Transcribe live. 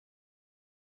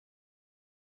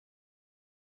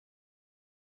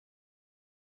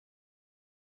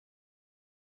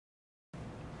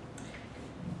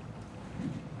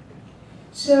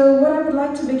So what I would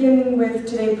like to begin with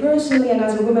today personally and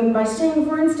as a woman by saying,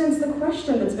 for instance, the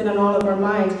question that's been on all of our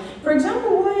minds. For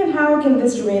example, why and how can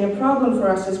this remain a problem for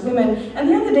us as women? And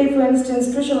the other day, for instance,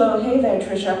 Trisha, hey there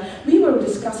Trisha, we were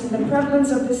discussing the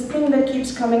prevalence of this thing that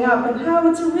keeps coming up and how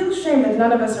it's a real shame that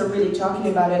none of us are really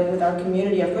talking about it with our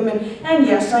community of women. And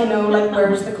yes, I know, like,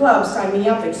 where's the club, sign me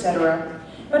up, etc.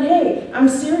 But hey, I'm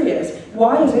serious.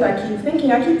 Why is it I keep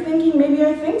thinking? I keep thinking maybe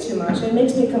I think too much. It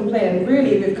makes me complain. And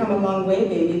really, we've come a long way,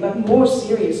 baby. But more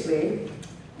seriously,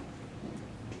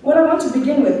 what I want to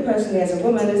begin with personally as a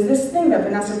woman is this thing that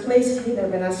Vanessa placed. Hey there,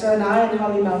 Vanessa, and I and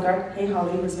Holly Melgart. Hey,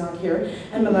 Holly was not here.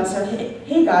 And Melissa.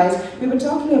 Hey guys, we were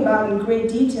talking about in great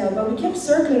detail, but we kept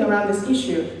circling around this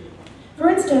issue. For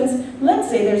instance,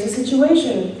 let's say there's a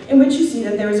situation in which you see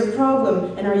that there is a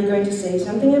problem, and are you going to say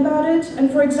something about it? And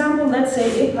for example, let's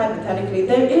say if hypothetically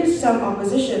there is some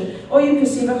opposition, or you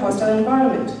perceive a hostile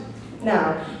environment.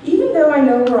 Now, even though I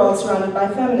know we're all surrounded by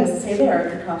feminists, hey there,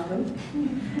 Erica Kaufman,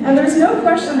 and there's no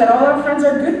question that all our friends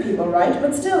are good people, right?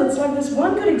 But still, it's like this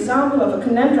one good example of a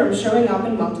conundrum showing up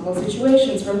in multiple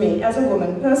situations for me as a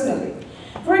woman personally.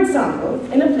 For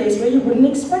example, in a place where you wouldn't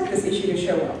expect this issue to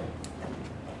show up.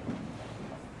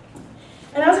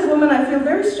 And as a woman, I feel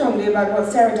very strongly about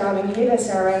what Sarah Dowling, hey there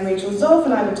Sarah, and Rachel Zolf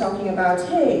and I were talking about,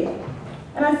 hey.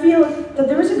 And I feel that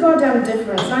there is a goddamn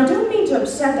difference, and I don't mean to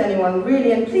upset anyone,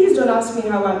 really, and please don't ask me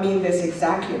how I mean this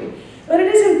exactly. But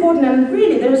it is important, and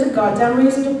really, there is a goddamn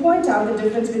reason to point out the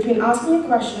difference between asking a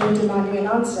question and demanding an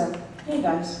answer. Hey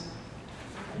guys.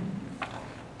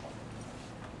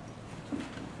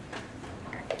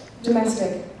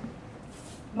 Domestic.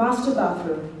 Master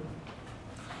bathroom.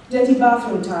 Dirty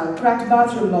bathroom tile, cracked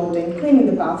bathroom molding, cleaning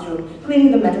the bathroom,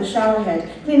 cleaning the metal shower head,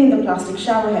 cleaning the plastic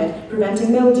shower head,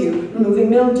 preventing mildew, removing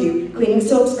mildew, cleaning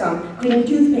soap scum, cleaning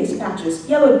toothpaste patches,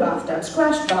 yellowed bathtub,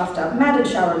 scratched bathtub, matted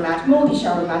shower mat, moldy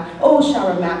shower mat, old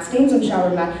shower mat, stains on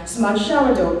shower mat, smudged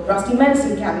shower door, rusty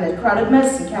medicine cabinet, crowded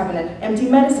medicine cabinet, empty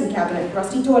medicine cabinet,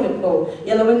 rusty toilet bowl,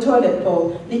 yellowing toilet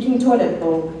bowl, leaking toilet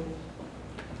bowl.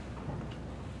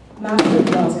 Master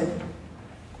closet.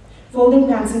 Folding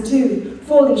pants in two,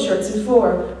 folding shirts in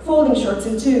four, folding shorts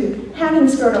in two, hanging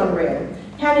skirt on rail,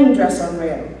 hanging dress on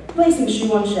rail, placing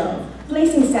shoe on shelf,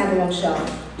 placing sandal on shelf,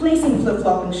 placing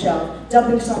flip-flop on shelf,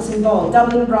 doubling socks in ball,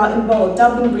 doubling bra in ball,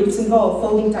 doubling briefs in ball,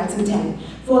 folding tights in 10,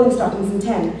 folding stockings in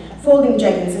 10, folding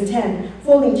jeggings in 10,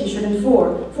 folding t-shirt in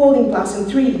 4, folding blouse in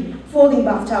 3, folding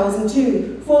bath towels in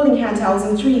 2, folding hand towels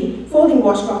in 3, folding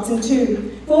washcloths in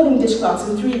 2, folding dishcloths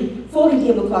in 3, folding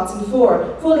tablecloths in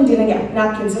 4, folding dinner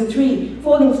napkins in 3,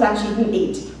 folding flat sheet in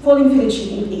 8, folding fitted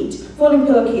sheet in 8, folding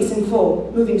pillowcase in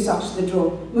 4, moving socks to the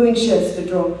drawer, moving shirts to the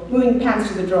drawer, moving pants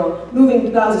to the drawer,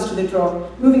 moving blouses to the drawer,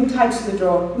 moving tights to the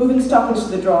drawer, moving stockings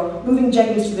to the drawer, moving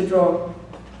jeggings to the drawer,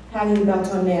 hanging belt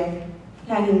on nail,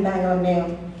 hanging bag on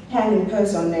nail, hanging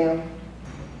purse on nail.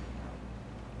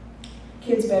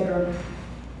 Kids' bedroom.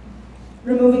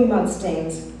 Removing mud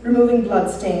stains, removing blood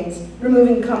stains,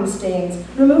 removing cum stains,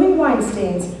 removing wine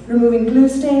stains, removing glue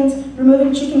stains,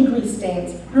 removing chicken grease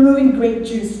stains, removing grape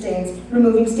juice stains,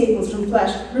 removing staples from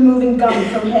flesh, removing gum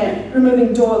from head,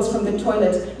 removing doils from the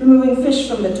toilet, removing fish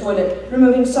from the toilet,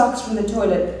 removing socks from the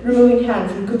toilet, removing hand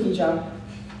from cookie jar.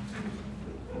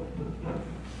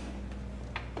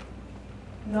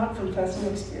 Not from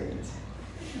personal experience.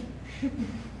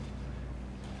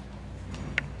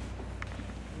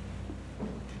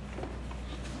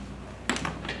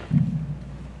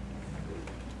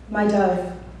 My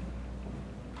dove.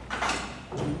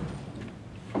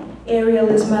 Ariel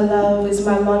is my love, is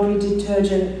my laundry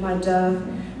detergent, my dove.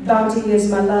 Bounty is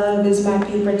my love, is my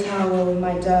paper towel,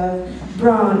 my dove.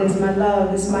 Brawn is my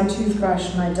love, is my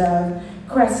toothbrush, my dove.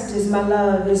 Crest is my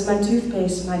love, is my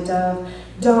toothpaste, my dove.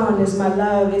 Dawn is my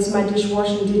love, is my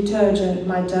dishwashing detergent,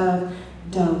 my dove.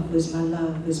 Dove is my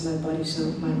love, is my body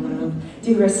soap, my love.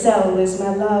 Duracell is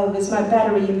my love, is my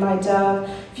battery, my dove.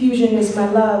 Fusion is my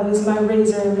love, is my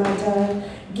razor, my dove.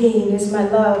 Gain is my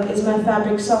love, is my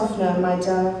fabric softener, my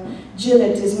dove.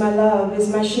 Gillette is my love, is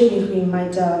my shaving cream, my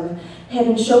dove. Head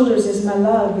and Shoulders is my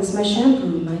love, is my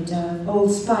shampoo, my dove.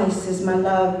 Old Spice is my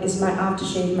love, is my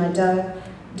aftershave, my dove.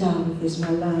 Dove is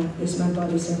my love, is my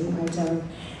body soap, my dove.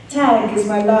 Tag is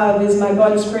my love, is my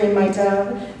body spray, my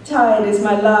dove. Tide is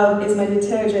my love, is my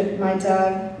detergent, my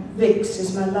dove. Vicks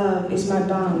is my love, is my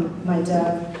balm, my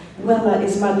dove. Wella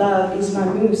is my love, is my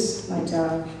mousse, my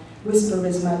dove. Whisper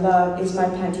is my love, is my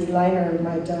panty liner,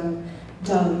 my dove.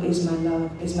 Dove is my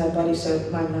love, is my body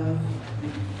soap, my love.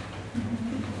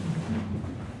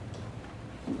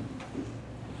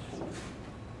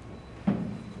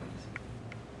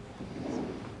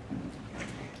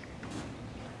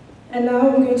 And now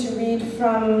I'm going to read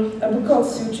from a book called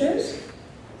Sutures.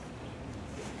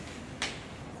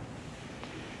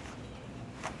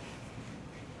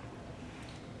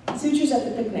 sutures at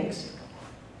the picnics.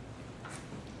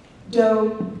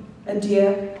 Doe, a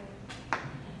deer.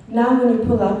 Now when you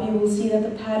pull up, you will see that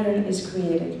the pattern is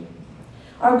created.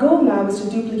 Our goal now is to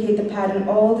duplicate the pattern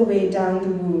all the way down the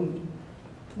wound.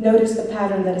 Notice the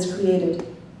pattern that is created.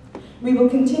 We will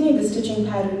continue the stitching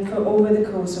pattern for over the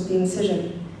course of the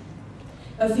incision.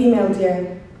 A female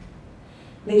deer.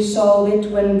 They solve it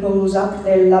when it pulls up,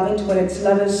 they love it when its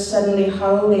lovers suddenly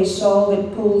howl, they solve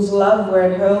it pulls love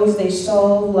where it hurls, they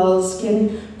solve lulls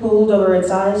skin pulled over its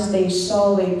eyes, they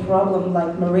solve a problem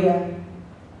like Maria.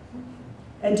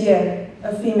 A deer,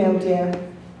 a female deer.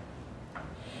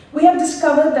 We have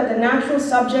discovered that the natural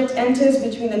subject enters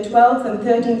between the 12th and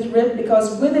 13th rib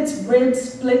because with its rib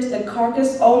split the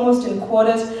carcass almost in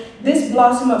quarters. This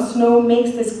blossom of snow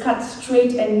makes this cut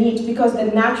straight and neat because the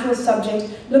natural subject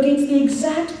locates the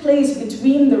exact place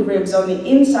between the ribs on the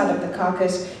inside of the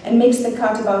carcass and makes the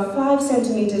cut about 5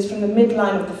 centimeters from the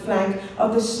midline of the flank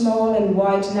of the small and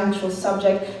white natural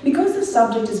subject. Because the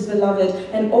subject is beloved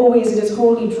and always it is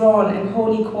wholly drawn and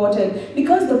wholly quartered,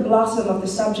 because the blossom of the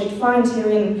subject finds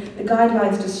herein the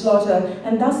guidelines to slaughter,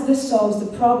 and thus this solves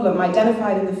the problem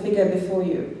identified in the figure before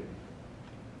you.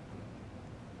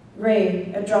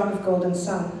 Ray, a drop of golden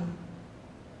sun.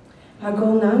 Our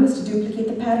goal now is to duplicate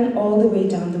the pattern all the way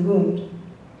down the wound.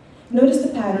 Notice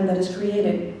the pattern that is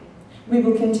created. We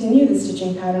will continue the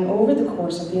stitching pattern over the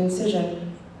course of the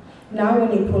incision. Now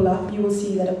when you pull up, you will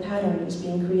see that a pattern is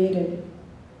being created.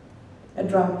 A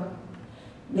drop.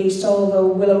 They solve a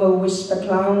will-o'-wisp a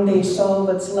clown, they solve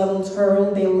its levels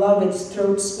hurl, they love its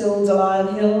throat spills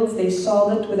alive hills, they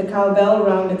solve it with a cowbell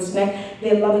round its neck,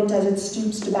 they love it as it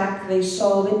stoops to back, they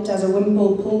solve it as a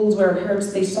wimple pulls where it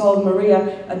hurts, they solve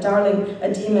Maria, a darling,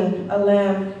 a demon, a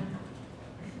lamb.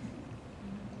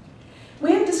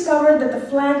 We have discovered that the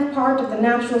flank part of the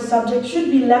natural subject should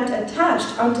be left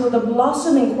attached until the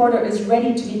blossoming quarter is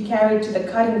ready to be carried to the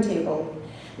cutting table.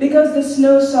 Because the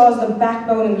snow saws the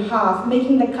backbone in half,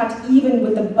 making the cut even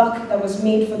with the buck that was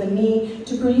made for the knee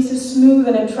to produce a smooth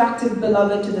and attractive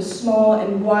beloved to the small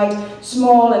and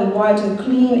white and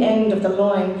clean end of the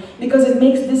loin, because it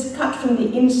makes this cut from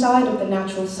the inside of the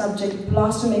natural subject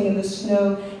blossoming in the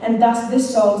snow, and thus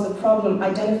this solves the problem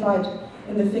identified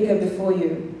in the figure before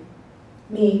you.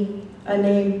 Me, a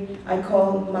name I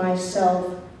call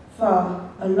myself, far,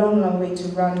 a long, long way to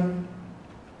run.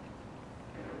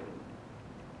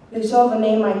 They solve a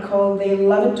name I call, they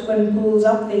love it when pulls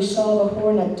up, they solve a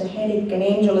hornet, a headache, an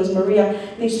angel is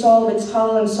Maria, they solve its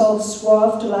hull and solve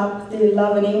swath to lap, they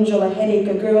love an angel, a headache,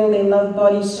 a girl, they love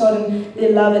body sodden,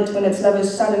 they love it when its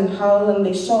lover's sudden howl, and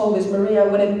they solve is Maria,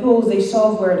 when it pulls, they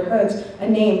solve where it hurts, a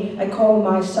name I call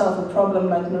myself, a problem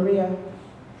like Maria.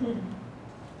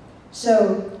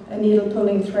 So, a needle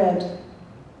pulling thread.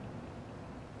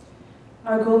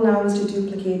 Our goal now is to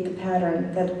duplicate the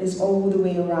pattern that is all the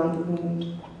way around the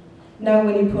wound. Now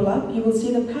when you pull up, you will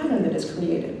see the pattern that is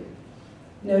created.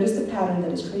 Notice the pattern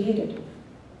that is created.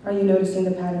 Are you noticing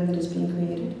the pattern that is being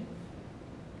created?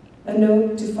 A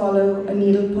note to follow, a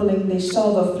needle pulling, they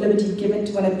solve a flibbity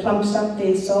gibbet. When it plumps up,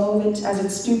 they solve it. As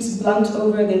it stoops blunt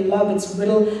over, they love its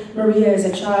riddle. Maria is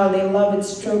a child, they love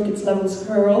its stroke, its levels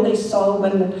hurl. They solve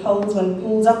when it hulls, when it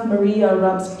pulls up, Maria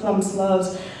rubs, plumps,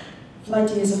 loves.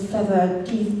 Flighty as a feather,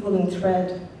 teeth pulling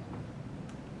thread.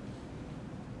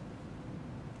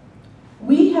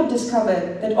 We have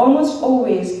discovered that almost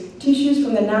always tissues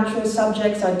from the natural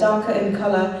subjects are darker in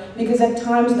color because at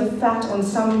times the fat on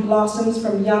some blossoms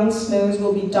from young snows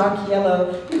will be dark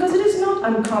yellow, because it is not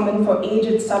uncommon for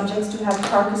aged subjects to have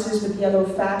carcasses with yellow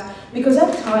fat, because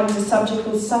at times the subject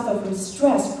will suffer from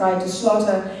stress prior to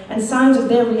slaughter, and signs of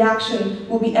their reaction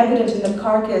will be evident in the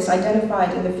carcass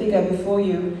identified in the figure before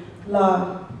you.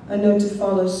 La, a note to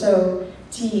follow, so.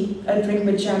 Tea, a drink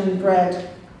with jam and bread.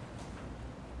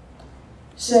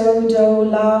 So, do,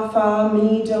 la, fa,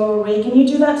 mi, do, re. Can you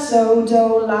do that? So,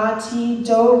 do, la, ti,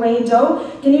 do, re,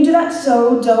 do. Can you do that?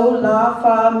 So, do, la,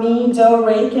 fa, mi, do,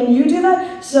 re. Can you do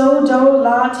that? So, do,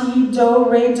 la, ti, do,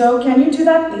 re, do. Can you do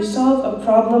that? They solve a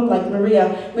problem like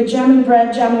Maria. With jam and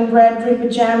bread, drink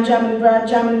with jam and bread,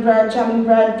 jam and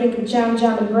bread, drink with jam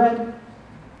and bread.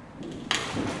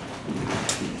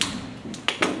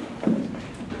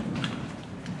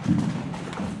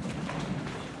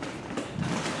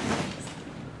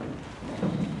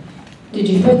 Did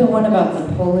you hear the one about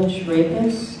the Polish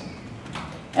rapist?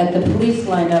 At the police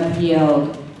lineup, he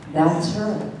yelled, "That's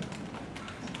her."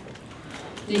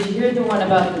 Did you hear the one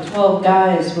about the 12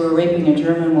 guys who were raping a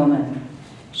German woman?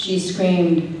 She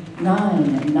screamed,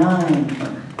 "9,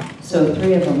 9." So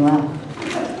 3 of them left.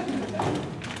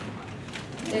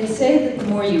 They say that the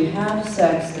more you have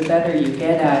sex, the better you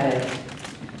get at it.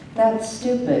 That's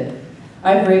stupid.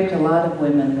 I've raped a lot of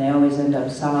women, and they always end up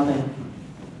sobbing.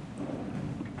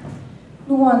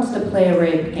 Who wants to play a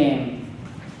rape game?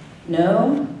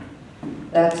 No?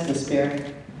 That's the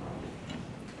spirit.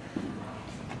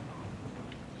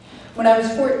 When I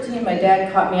was 14, my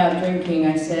dad caught me out drinking.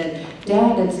 I said,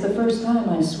 "Dad, it's the first time,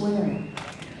 I swear."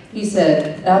 He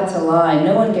said, "That's a lie.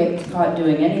 No one gets caught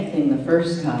doing anything the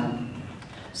first time."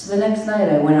 So the next night,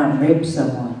 I went out and raped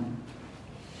someone.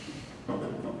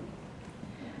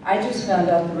 I just found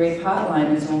out the rape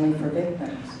hotline is only for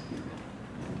victims.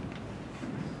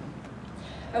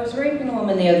 I was raping a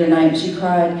woman the other night, and she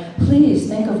cried, "Please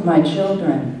think of my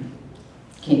children."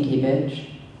 Kinky bitch.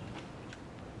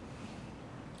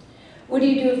 What do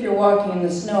you do if you're walking in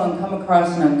the snow and come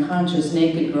across an unconscious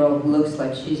naked girl who looks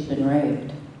like she's been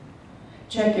raped?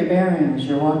 Check your bearings,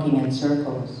 you're walking in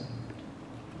circles.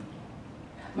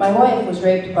 My wife was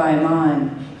raped by a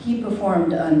mime. He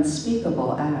performed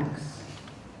unspeakable acts.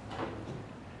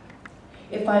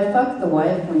 If I fuck the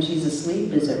wife when she's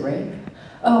asleep, is it rape?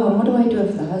 Oh, and what do I do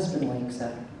if the husband wakes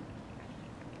up?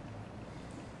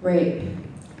 Rape.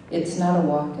 It's not a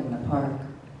walk in the park.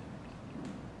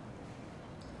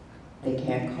 They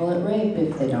can't call it rape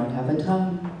if they don't have a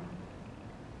tongue.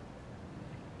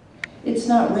 It's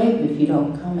not rape if you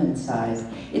don't come inside.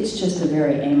 It's just a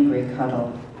very angry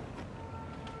cuddle.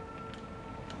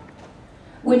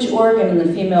 Which organ in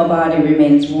the female body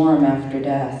remains warm after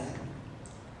death?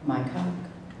 My cock.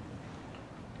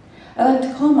 I like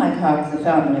to call my cock the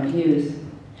fountain of youth.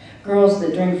 Girls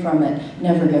that drink from it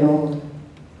never get old.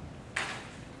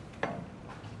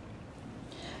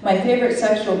 My favorite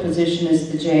sexual position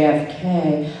is the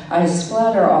JFK. I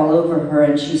splatter all over her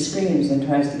and she screams and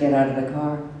tries to get out of the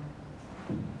car.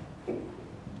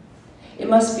 It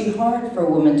must be hard for a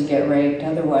woman to get raped,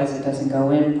 otherwise it doesn't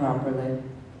go in properly.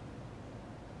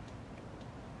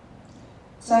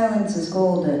 Silence is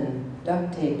golden,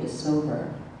 duct tape is silver.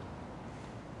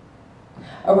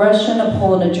 A Russian, a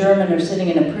Pole, and a German are sitting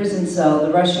in a prison cell.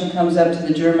 The Russian comes up to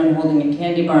the German holding a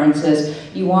candy bar and says,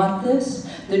 "You want this?"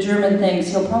 The German thinks,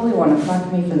 he'll probably want to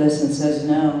fuck me for this, and says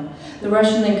no. The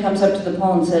Russian then comes up to the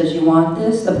Pole and says, "You want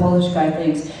this?" The Polish guy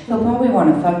thinks, he'll probably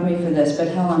want to fuck me for this, but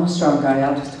hell, I'm a strong guy,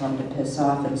 I'll just tell him to piss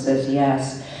off, and says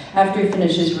yes. After he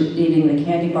finishes eating the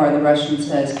candy bar, the Russian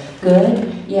says,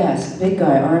 "Good? Yes. Big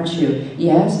guy, aren't you?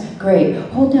 Yes? Great.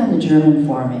 Hold down the German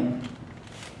for me."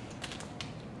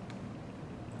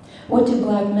 What do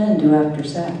black men do after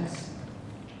sex?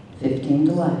 15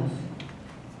 to life.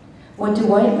 What do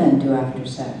white men do after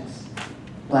sex?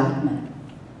 Black men.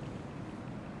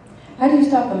 How do you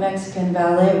stop a Mexican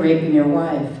valet raping your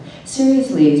wife?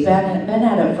 Seriously, he's been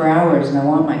at it for hours and I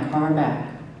want my car back.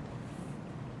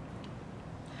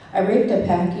 I raped a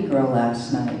Packy girl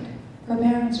last night. Her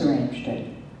parents arranged it.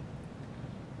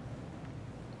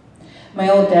 My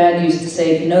old dad used to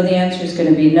say, if you know the answer is going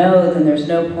to be no, then there's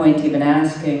no point even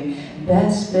asking.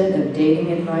 Best bit of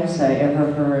dating advice I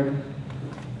ever heard.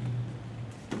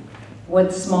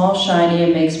 What's small, shiny,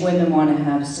 and makes women want to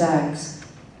have sex?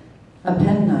 A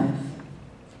penknife.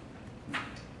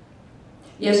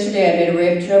 Yesterday I made a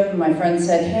rape joke and my friend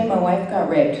said, "Hey, my wife got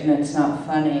raped and it's not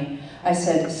funny." I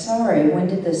said, "Sorry, when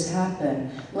did this happen?"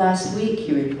 "Last week,"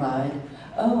 he replied.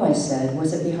 "Oh," I said,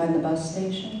 "was it behind the bus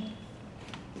station?"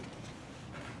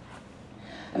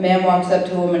 A man walks up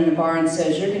to a woman in a bar and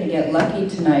says, "You're going to get lucky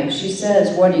tonight." She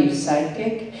says, "What are you,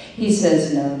 psychic?" He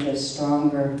says, "No, just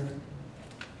stronger."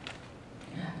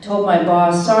 I told my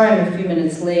boss, "Sorry I'm a few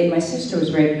minutes late. My sister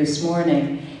was raped this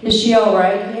morning." "Is she all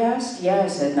right?" he asked. "Yeah," I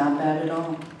said, "not bad at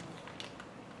all."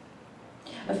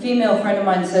 A female friend of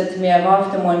mine said to me, "I've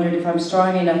often wondered if I'm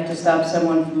strong enough to stop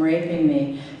someone from raping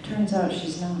me." Turns out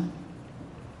she's not.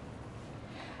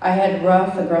 I had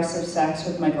rough, aggressive sex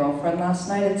with my girlfriend last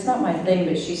night. It's not my thing,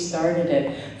 but she started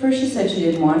it. First she said she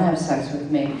didn't want to have sex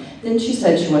with me. Then she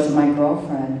said she wasn't my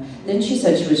girlfriend. Then she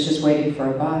said she was just waiting for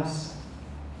a bus.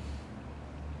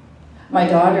 My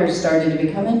daughter started to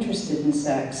become interested in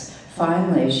sex.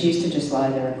 Finally, she used to just lie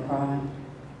there and cry.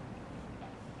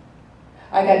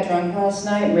 I got drunk last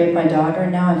night and raped my daughter,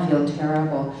 and now I feel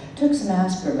terrible. Took some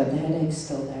aspirin, but the headache's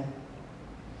still there.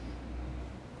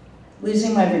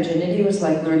 Losing my virginity was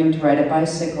like learning to ride a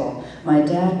bicycle. My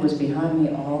dad was behind me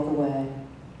all the way.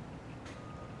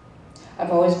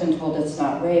 I've always been told it's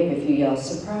not rape if you yell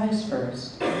surprise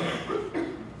first.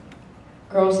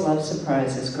 Girls love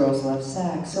surprises, girls love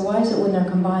sex. So why is it when they're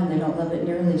combined they don't love it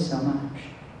nearly so much?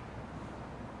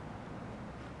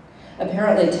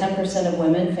 Apparently 10% of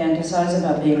women fantasize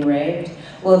about being raped.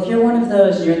 Well, if you're one of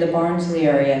those and you're in the Barnsley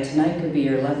area, tonight could be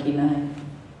your lucky night.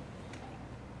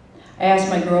 I asked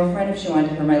my girlfriend if she wanted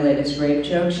to hear my latest rape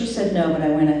joke. She said no, but I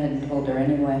went ahead and told her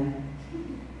anyway.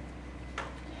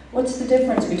 What's the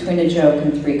difference between a joke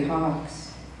and 3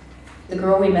 cocks? The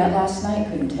girl we met last night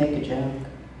couldn't take a joke.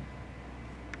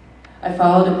 I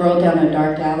followed a girl down a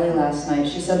dark alley last night.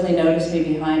 She suddenly noticed me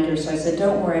behind her, so I said,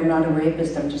 "Don't worry, I'm not a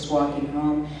rapist, I'm just walking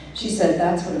home." She said,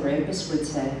 "That's what a rapist would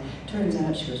say." Turns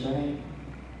out she was right.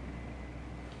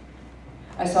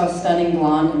 I saw a stunning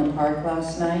blonde in the park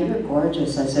last night. "You're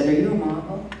gorgeous." I said, "Are you a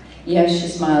model?" "Yes," she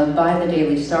smiled. "Buy the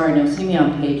Daily Star and you'll see me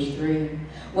on page 3.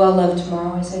 "Well, love,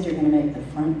 tomorrow," I said, "you're going to make the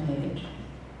front page."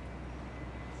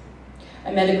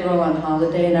 I met a girl on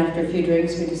holiday, and after a few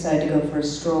drinks, we decided to go for a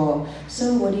stroll.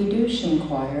 "So, what do you do?" she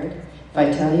inquired. "If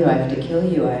I tell you, I have to kill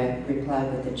you," I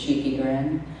replied with a cheeky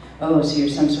grin. "Oh, so you're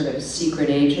some sort of secret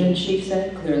agent?" she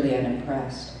said, clearly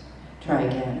unimpressed. "Try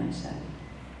again," I said.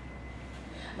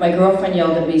 My girlfriend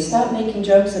yelled at me, "Stop making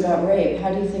jokes about rape.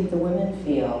 How do you think the women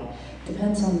feel?"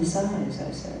 "Depends on the size,"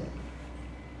 I said.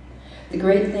 The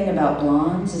great thing about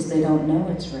blondes is they don't know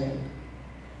it's rape.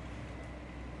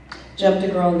 Jumped a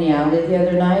girl in the alley the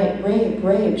other night. "Rape,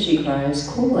 rape," she cries.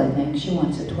 "Cool, I think. She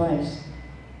wants it twice."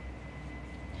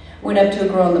 Went up to a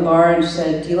girl in the bar and she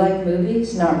said, "Do you like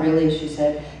movies?" "Not really," she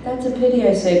said. "That's a pity,"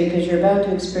 I say, "because you're about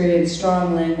to experience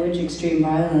strong language, extreme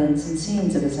violence, and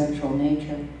scenes of a sexual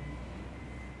nature."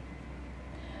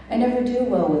 I never do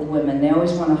well with women. They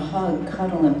always want to hug,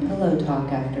 cuddle, and pillow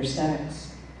talk after sex.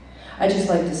 I just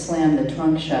like to slam the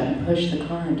trunk shut and push the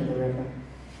car into the river.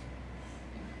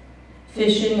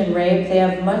 Fishing and rape, they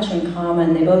have much in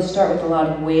common. They both start with a lot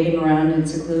of waiting around in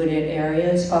secluded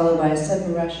areas, followed by a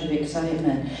sudden rush of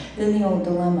excitement. Then the old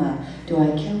dilemma, do I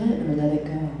kill it or let it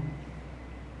go?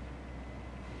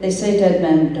 They say dead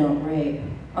men don't rape.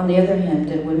 On the other hand,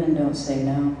 dead women don't say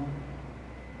no.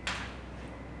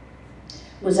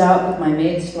 Was out with my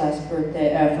mate's for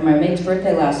my mate's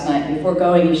birthday last night. Before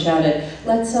going, he shouted,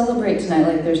 "Let's celebrate tonight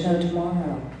like there's no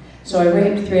tomorrow." So I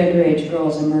raped 3 underage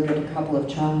girls and murdered a couple of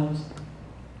childs.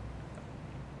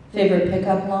 Favorite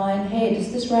pickup line? "Hey,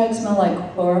 does this rag smell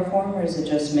like chloroform or is it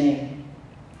just me?"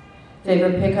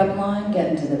 Favorite pickup line? "Get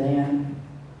into the van."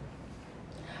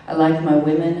 I like my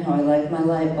women how I like my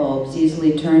light bulbs,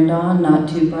 easily turned on, not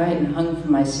too bright, and hung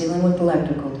from my ceiling with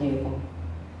electrical cable.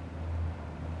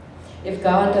 If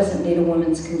God doesn't need a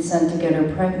woman's consent to get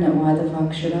her pregnant, why the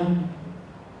fuck should I?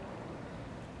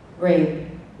 Rape,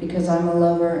 because I'm a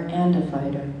lover and a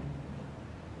fighter.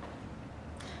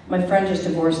 My friend just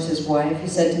divorced his wife. He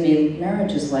said to me,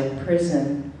 "Marriage is like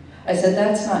prison." I said,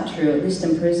 "That's not true. At least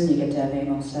in prison you get to have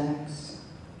anal sex."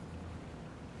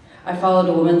 I followed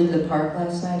a woman through the park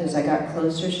last night. As I got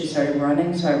closer, she started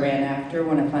running, so I ran after her.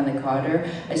 When I finally caught her,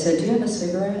 I said, "Do you have a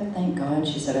cigarette?" "Thank God,"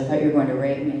 she said. "I thought you were going to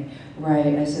rape me."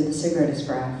 "Right," I said, "the cigarette is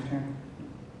for after."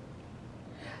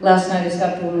 Last night I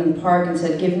stopped a woman in the park and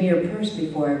said, "Give me your purse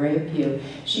before I rape you."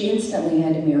 She instantly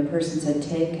handed me her purse and said,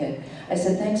 "Take it." I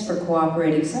said, "Thanks for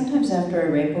cooperating. Sometimes after I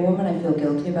rape a woman, I feel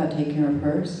guilty about taking her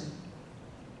purse."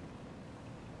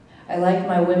 I like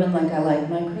my women like I like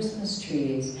my Christmas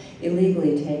trees,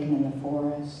 illegally taken in the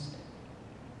forest.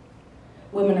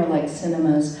 Women are like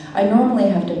cinemas. I normally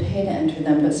have to pay to enter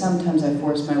them, but sometimes I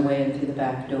force my way in through the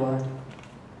back door.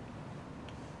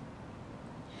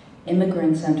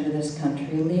 Immigrants enter this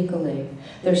country illegally.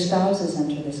 Their spouses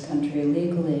enter this country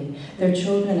illegally. Their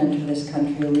children enter this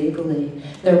country illegally.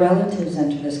 Their relatives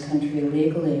enter this country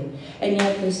illegally. And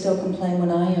yet they still complain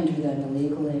when I enter them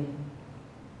illegally.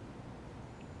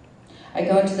 I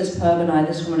go into this pub and eye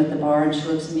this woman at the bar, and she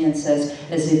looks at me and says,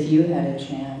 "As if you had a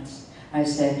chance." I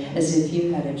say, "As if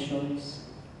you had a choice."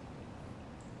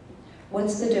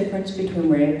 What's the difference between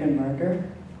rape and murder?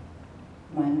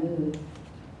 My mood.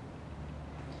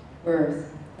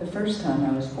 Birth, the first time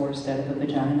I was forced out of a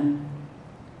vagina.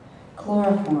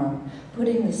 Chloroform,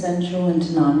 putting the sensual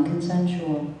into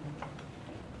non-consensual.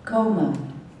 Coma,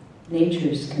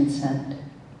 nature's consent.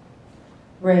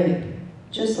 Rape,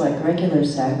 just like regular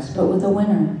sex, but with a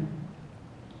winner.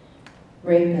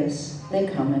 Rapists, they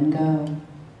come and go.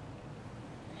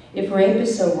 If rape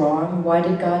is so wrong, why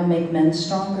did God make men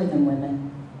stronger than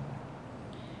women?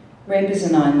 Rape is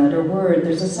a 9-letter word.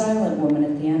 There's a silent woman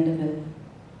at the end of it.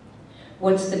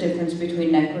 What's the difference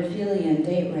between necrophilia and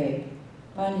date rape?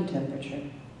 Body temperature.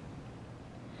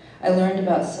 I learned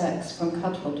about sex from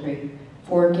cutlery,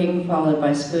 forking followed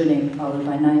by spooning, followed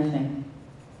by knifing.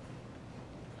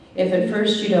 If at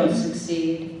first you don't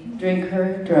succeed, drink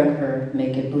her, drug her,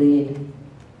 make it bleed.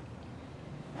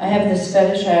 I have this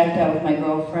fetish I act out with my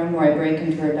girlfriend where I break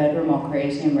into her bedroom all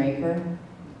crazy and rape her.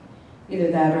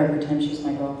 Either that or I pretend she's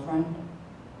my girlfriend.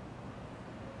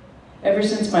 Ever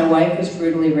since my wife was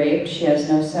brutally raped, she has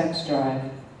no sex drive,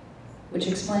 which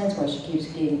explains why she keeps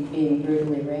being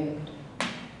brutally raped.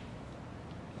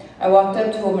 I walked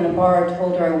up to him in a bar,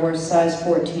 told her I wore size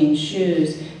 14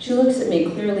 shoes. She looks at me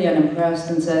clearly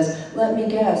unimpressed and says, "Let me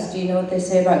guess, do you know what they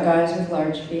say about guys with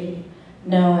large feet?"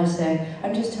 "No," I say,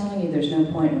 "I'm just telling you there's no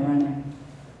point in running."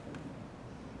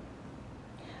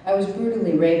 I was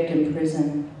brutally raped in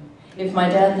prison. If my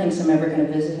dad thinks I'm ever going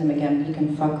to visit him again, he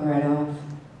can fuck right off.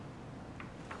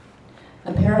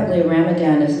 Apparently,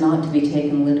 Ramadan is not to be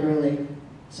taken literally.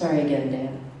 Sorry again,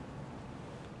 Dad.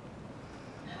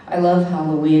 I love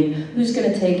Halloween. Who's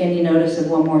going to take any notice of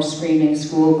one more screaming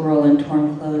schoolgirl in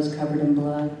torn clothes covered in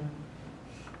blood?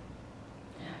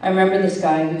 I remember this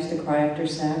guy who used to cry after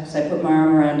sex. I put my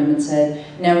arm around him and said,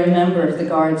 "Now remember, if the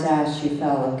guards asked, you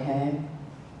fell, okay?"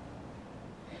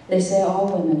 They say all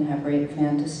women have rape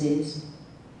fantasies,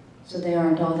 so they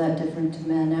aren't all that different to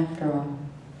men after all.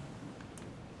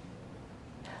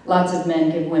 Lots of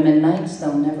men give women nights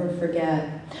they'll never forget.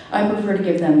 I prefer to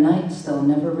give them nights they'll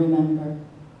never remember.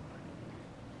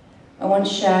 I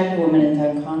once shagged a woman into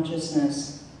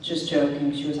unconsciousness. Just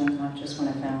joking, she was unconscious when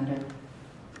I found her.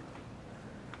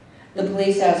 The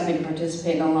police asked me to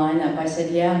participate in a lineup. I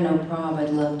said, "Yeah, no prob, I'd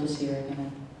love to see her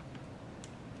again."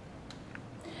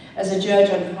 As a judge,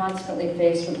 I'm constantly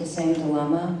faced with the same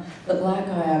dilemma. The black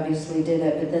guy obviously did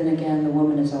it, but then again, the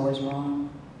woman is always wrong.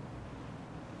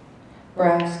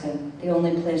 Braxton, the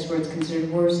only place where it's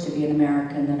considered worse to be an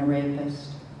American than a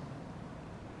rapist.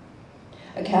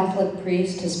 A Catholic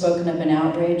priest has spoken up in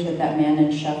outrage at that man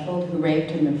in Sheffield who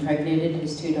raped and impregnated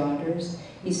his 2 daughters.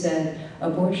 He said,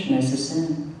 "Abortion is a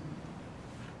sin."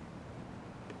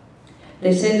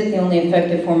 They say that the only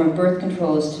effective form of birth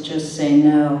control is to just say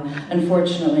no.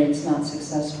 Unfortunately, it's not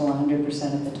successful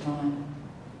 100% of the time.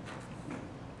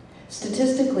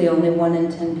 Statistically, only 1 in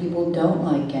 10 people don't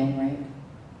like gang rape.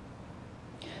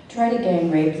 Tried a gang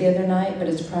rape the other night, but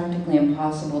it's practically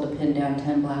impossible to pin down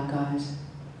 10 black guys.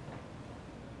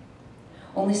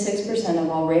 Only 6% of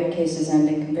all rape cases end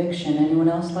in conviction. Anyone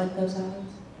else like those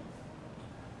odds?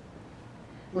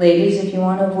 Ladies, if you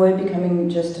want to avoid becoming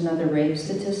just another rape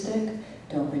statistic,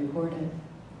 don't report it.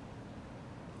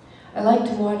 I like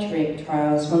to watch rape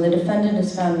trials. When the defendant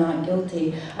is found not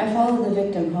guilty, I follow the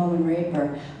victim home and rape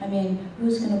her. I mean,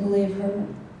 who's going to believe her?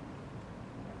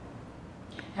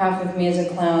 Half of me is a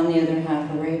clown, the other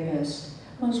half a rapist.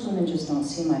 Most women just don't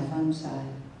see my fun side.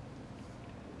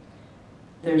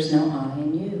 There's no I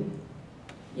in you,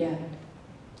 yet.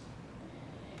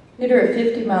 Hit her at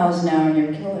 50 miles an hour and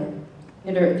you'll kill her.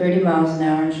 Hit her at 30 miles an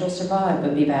hour and she'll survive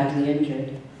but be badly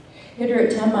injured. Hit her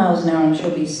at 10 miles an hour and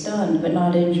she'll be stunned but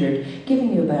not injured,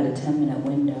 giving you about a 10-minute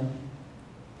window.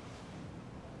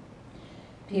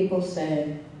 People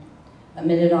say, a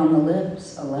minute on the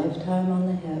lips, a lifetime on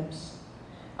the hips.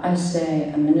 I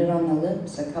say, a minute on the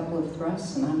lips, a couple of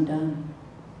thrusts, and I'm done.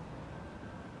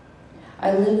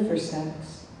 I live for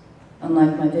sex,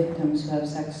 unlike my victims who have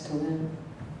sex to live.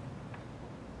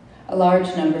 A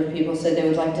large number of people say they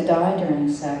would like to die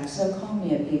during sex, so call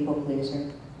me a people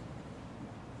pleaser.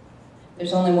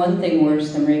 There's only one thing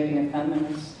worse than raping a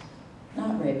feminist,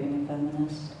 not raping a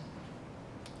feminist.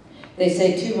 They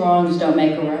say 2 wrongs don't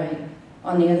make a right.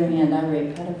 On the other hand, I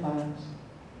rape pedophiles.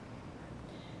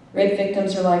 Rape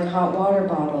victims are like hot water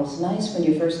bottles. Nice when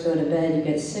you first go to bed, you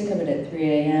get sick of it at 3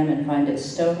 a.m. and find it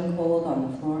stone cold on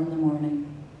the floor in the morning.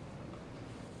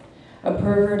 A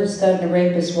pervert, a stud, and a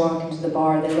rapist walk into the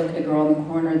bar. They look at a girl in the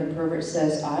corner. The pervert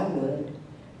says, "I would."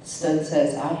 The stud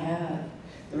says, "I have."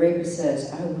 The rapist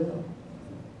says, "I will."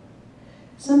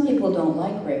 Some people don't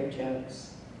like rape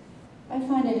jokes. I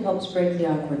find it helps break the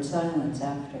awkward silence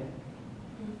after.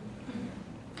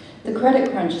 The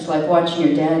credit crunch is like watching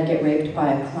your dad get raped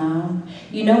by a clown.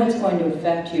 You know it's going to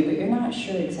affect you, but you're not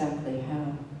sure exactly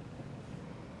how.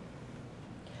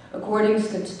 According to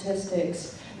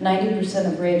statistics, 90%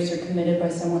 of rapes are committed by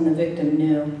someone the victim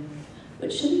knew.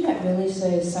 But shouldn't that really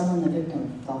say someone the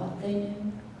victim thought they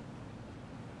knew?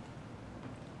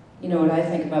 You know what I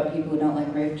think about people who don't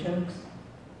like rape jokes?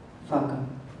 Fuck them.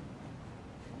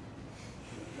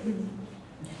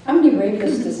 How many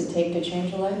rapists does it take to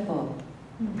change a light bulb?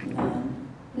 None.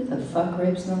 Who the fuck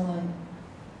rapes in the light?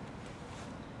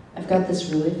 I've got this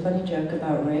really funny joke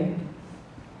about rape.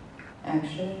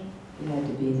 Actually, you had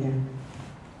to be there.